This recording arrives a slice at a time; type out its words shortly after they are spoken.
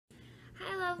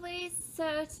lovelies,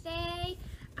 so today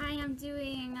I am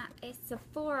doing a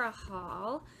Sephora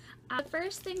haul. The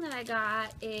first thing that I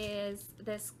got is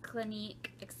this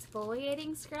Clinique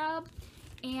exfoliating scrub,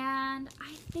 and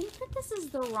I think that this is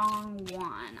the wrong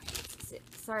one.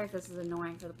 Sorry if this is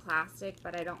annoying for the plastic,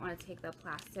 but I don't want to take the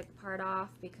plastic part off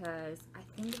because I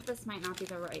think that this might not be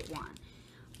the right one.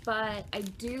 But I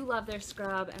do love their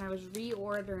scrub, and I was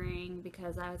reordering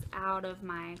because I was out of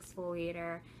my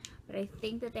exfoliator. But I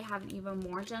think that they have an even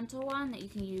more gentle one that you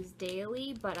can use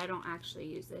daily, but I don't actually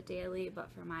use it daily, but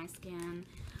for my skin,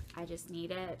 I just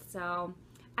need it. So,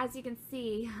 as you can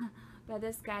see by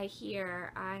this guy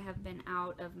here, I have been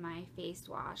out of my face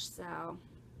wash, so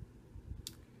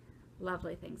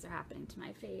lovely things are happening to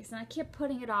my face. And I kept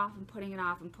putting it off and putting it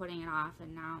off and putting it off,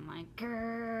 and now I'm like,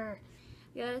 grrr.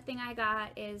 The other thing I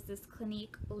got is this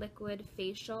Clinique liquid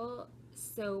facial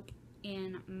soap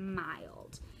in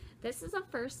mild. This is the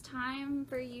first time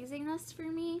for using this for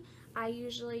me. I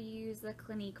usually use the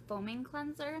Clinique foaming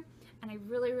cleanser, and I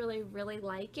really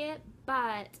like it,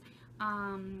 but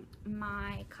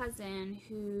my cousin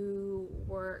who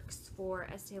works for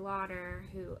Estee Lauder,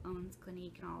 who owns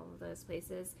Clinique and all of those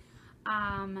places,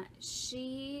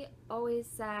 she always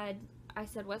said, I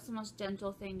said, what's the most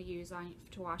gentle thing to use on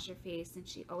to wash your face? And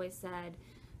she always said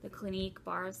the Clinique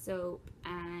bar soap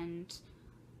and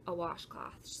a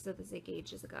washcloth. She said this like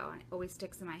ages ago, and it always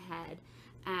sticks in my head.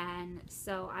 And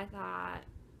so I thought,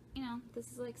 you know,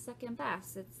 this is like second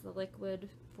best. It's the liquid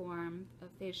form of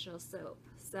facial soap.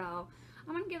 So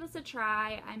I'm gonna give this a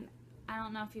try. I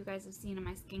don't know if you guys have seen in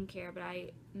my skincare, but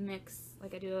I mix,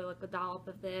 like I do like a dollop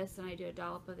of this and I do a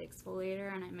dollop of the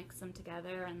exfoliator, and I mix them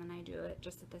together, and then I do it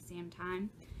just at the same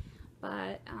time.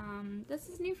 But this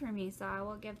is new for me, so I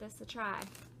will give this a try.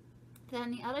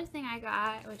 Then the other thing I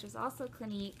got, which is also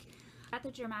Clinique, I got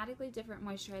the Dramatically Different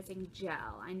Moisturizing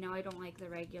Gel. I know I don't like the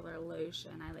regular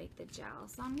lotion, I like the gel.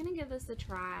 So I'm going to give this a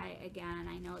try again.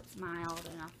 I know it's mild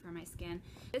enough for my skin.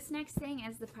 This next thing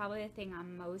is probably the thing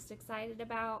I'm most excited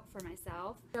about for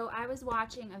myself. So I was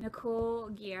watching a Nicole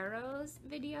Guerrero's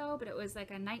video, but it was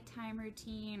like a nighttime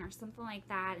routine or something like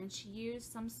that, and she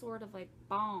used some sort of like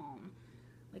balm.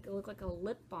 Like it looked like a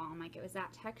lip balm, like it was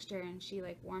that texture, and she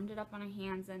like warmed it up on her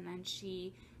hands, and then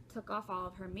she took off all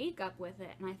of her makeup with it,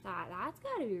 and I thought, that's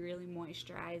gotta be really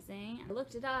moisturizing. I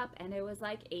looked it up, and it was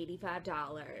like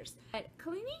 $85. But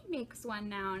Clinique makes one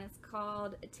now, and it's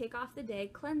called Take Off the Day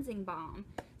Cleansing Balm.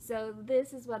 So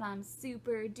this is what I'm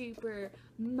super duper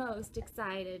most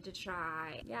excited to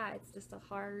try. Yeah, it's just a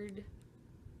hard,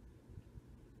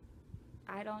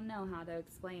 I don't know how to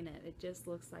explain it. It just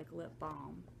looks like lip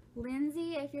balm.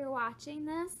 Lindsay, if you're watching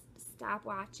this, stop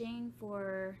watching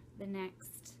for the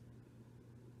next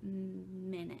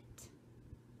minute.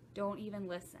 Don't even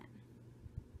listen.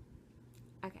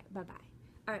 Okay, bye-bye.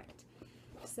 Alright,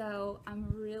 so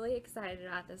I'm really excited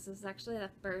about this. This is actually the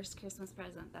first Christmas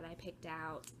present that I picked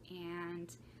out, and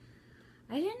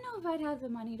I didn't know if I'd have the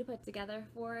money to put together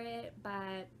for it,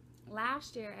 but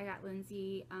last year I got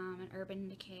Lindsay an Urban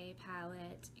Decay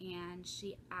palette, and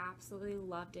she absolutely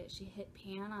loved it. She hit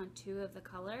pan on 2 of the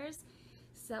colors.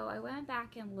 So I went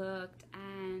back and looked,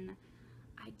 and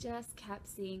I just kept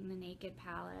seeing the Naked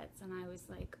palettes, and I was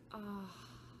like, oh,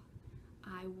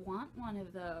 I want one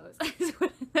of those. That's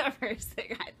the first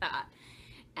thing I thought.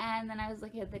 And then I was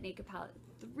looking at the Naked palette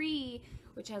 3,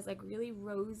 which has like really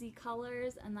rosy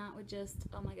colors, and that would just,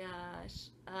 oh my gosh,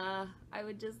 I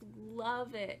would just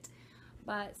love it.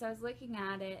 But so I was looking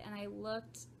at it, and I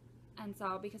looked and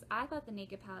saw, because I thought the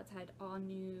Naked palettes had all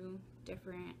new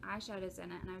different eyeshadows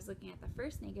in it, and I was looking at the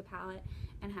first Naked palette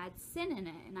and had Sin in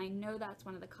it, and I know that's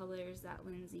one of the colors that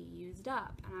Lindsay used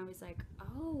up, and I was like,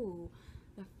 oh,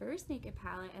 the first Naked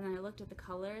palette. And then I looked at the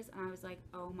colors, and I was like,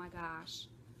 oh my gosh,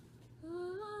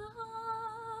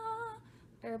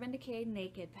 Urban Decay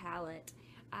Naked palette.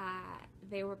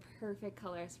 They were perfect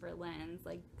colors for Linz,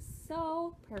 like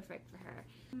so perfect for her.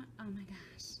 Oh my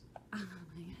gosh, oh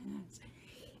my gosh.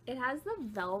 It has the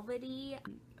velvety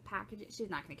packaging. She's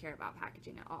not going to care about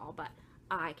packaging at all, but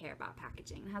I care about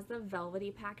packaging. It has the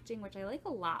velvety packaging, which I like a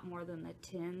lot more than the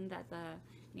tin that the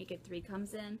Naked 3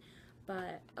 comes in.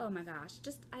 But oh my gosh,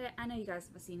 just I know you guys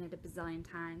have seen it a bazillion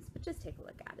times, but just take a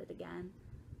look at it again.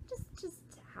 Just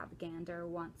have a gander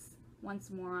once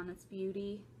more on its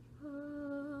beauty.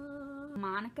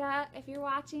 Monica, if you're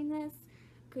watching this,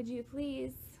 could you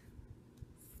please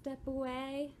step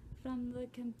away from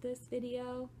this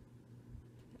video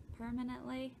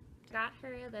permanently? Got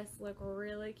her this look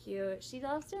really cute. She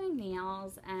loves doing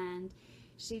nails, and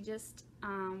she just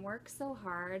works so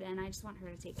hard, and I just want her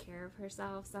to take care of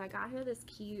herself. So I got her this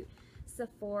cute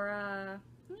Sephora,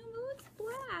 oh, it's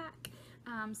black,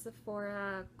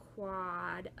 Sephora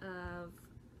quad of,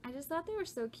 I just thought they were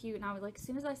so cute, and I was like, as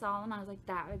soon as I saw them, I was like,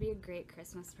 that would be a great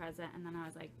Christmas present. And then I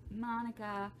was like,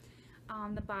 Monica.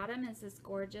 The bottom is this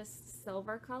gorgeous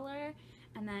silver color,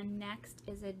 and then next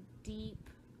is a deep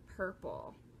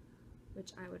purple,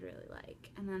 which I would really like.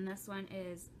 And then this one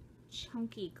is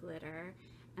chunky glitter,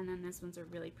 and then this one's a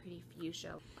really pretty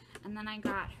fuchsia. And then I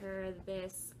got her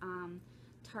this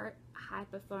Tarte High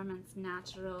Performance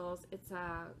Naturals. It's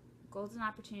a Golden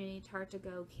Opportunity Tarte to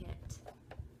Go kit.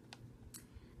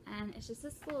 And it's just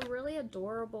this little really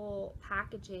adorable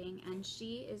packaging, and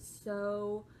she is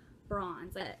so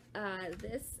bronze.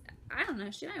 This, I don't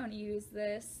know, she might want to use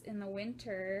this in the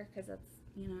winter, because that's,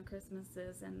 you know, Christmas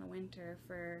is in the winter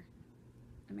for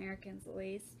Americans at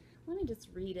least. Let me just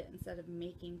read it instead of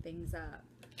making things up.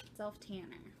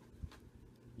 Self-tanner.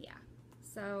 Yeah.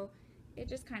 So it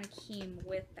just kind of came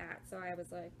with that, so I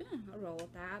was like, I'll roll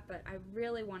with that. But I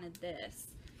really wanted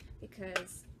this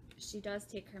because she does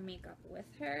take her makeup with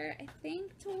her, I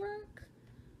think, to work.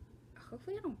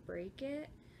 Hopefully I don't break it.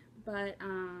 But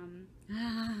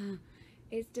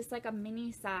it's just like a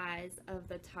mini size of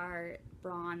the Tarte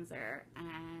bronzer,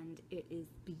 and it is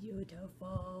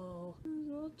beautiful. There's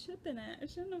a little chip in it. I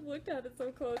shouldn't have looked at it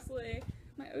so closely.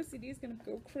 My OCD is gonna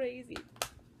go crazy.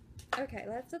 Okay,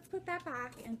 let's put that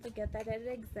back and forget that it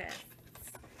exists.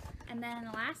 And then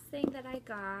the last thing that I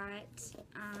got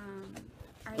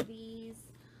are these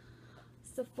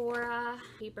Sephora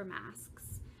paper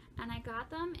masks, and I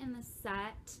got them in the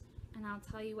set, and I'll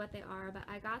tell you what they are. But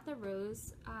I got the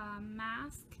rose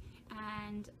mask,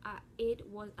 and it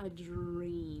was a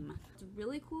dream. What's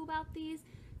really cool about these,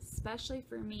 especially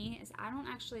for me, is I don't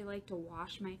actually like to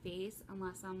wash my face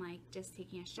unless I'm like just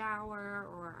taking a shower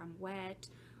or I'm wet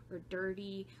or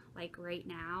dirty. Like right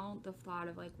now, the thought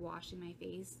of like washing my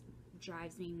face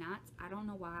drives me nuts. I don't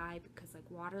know why, because like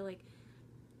water like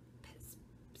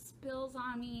spills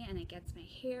on me and it gets my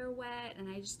hair wet, and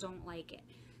I just don't like it.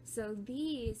 So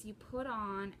these you put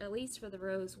on, at least for the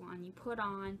rose one, you put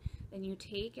on, then you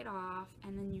take it off,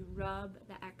 and then you rub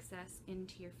the excess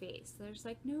into your face. So there's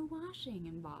like no washing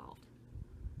involved.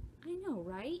 I know,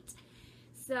 right?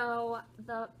 So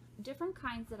the different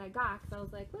kinds that I got, because I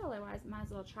was like, well, I might as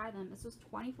well try them. This was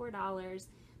 $24.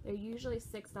 They're usually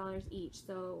 $6 each,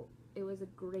 so it was a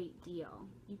great deal.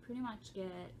 You pretty much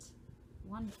get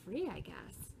one free, I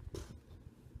guess.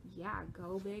 Yeah,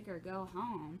 go big or go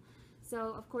home.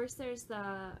 So of course there's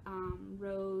the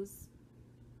rose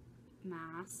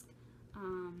mask,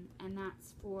 and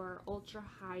that's for ultra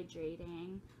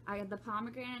hydrating. The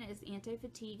pomegranate is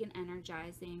anti-fatigue and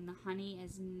energizing. The honey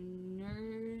is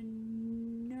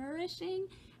nourishing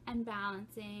and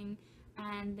balancing,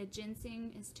 and the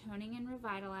ginseng is toning and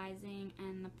revitalizing,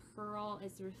 and the pearl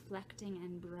is reflecting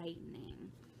and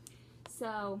brightening.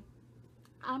 So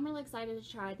I'm really excited to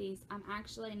try these. I'm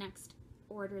actually, next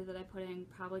order that I put in,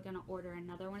 probably going to order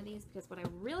another one of these, because what I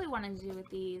really want to do with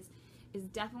these is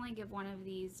definitely give one of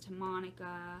these to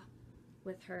Monica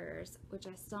with hers, which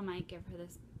I still might give her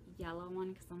this yellow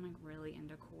one because I'm like really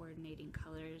into coordinating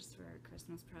colors for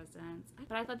Christmas presents.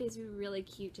 But I thought these would be really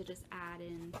cute to just add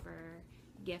in for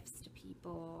gifts to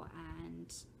people,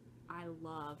 and I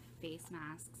love face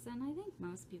masks, and I think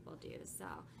most people do, so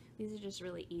these are just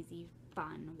really easy,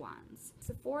 fun ones.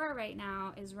 Sephora right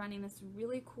now is running this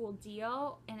really cool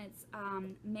deal, and it's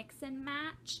mix and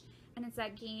match, and it's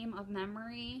that game of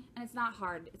memory, and it's not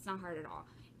hard at all.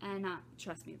 And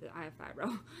trust me, I have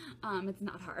fibro. It's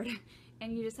not hard.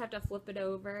 And you just have to flip it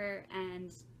over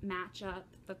and match up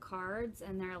the cards,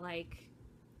 and they're like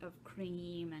of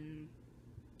cream and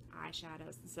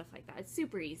eyeshadows and stuff like that. It's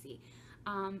super easy.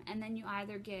 And then you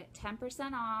either get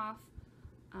 10% off,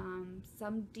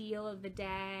 some deal of the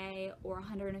day, or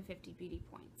 150 beauty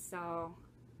points. So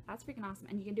that's freaking awesome.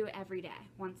 And you can do it every day,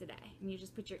 once a day, and you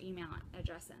just put your email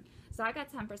address in. So I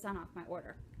got 10% off my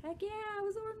order. Heck yeah, I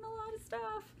was ordering a lot of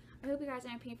stuff. I hope you guys are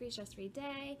in a pain-free, stress-free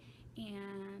day,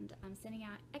 and I'm sending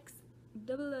out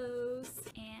XOOs,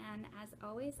 and as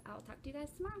always, I'll talk to you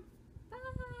guys tomorrow.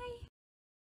 Bye!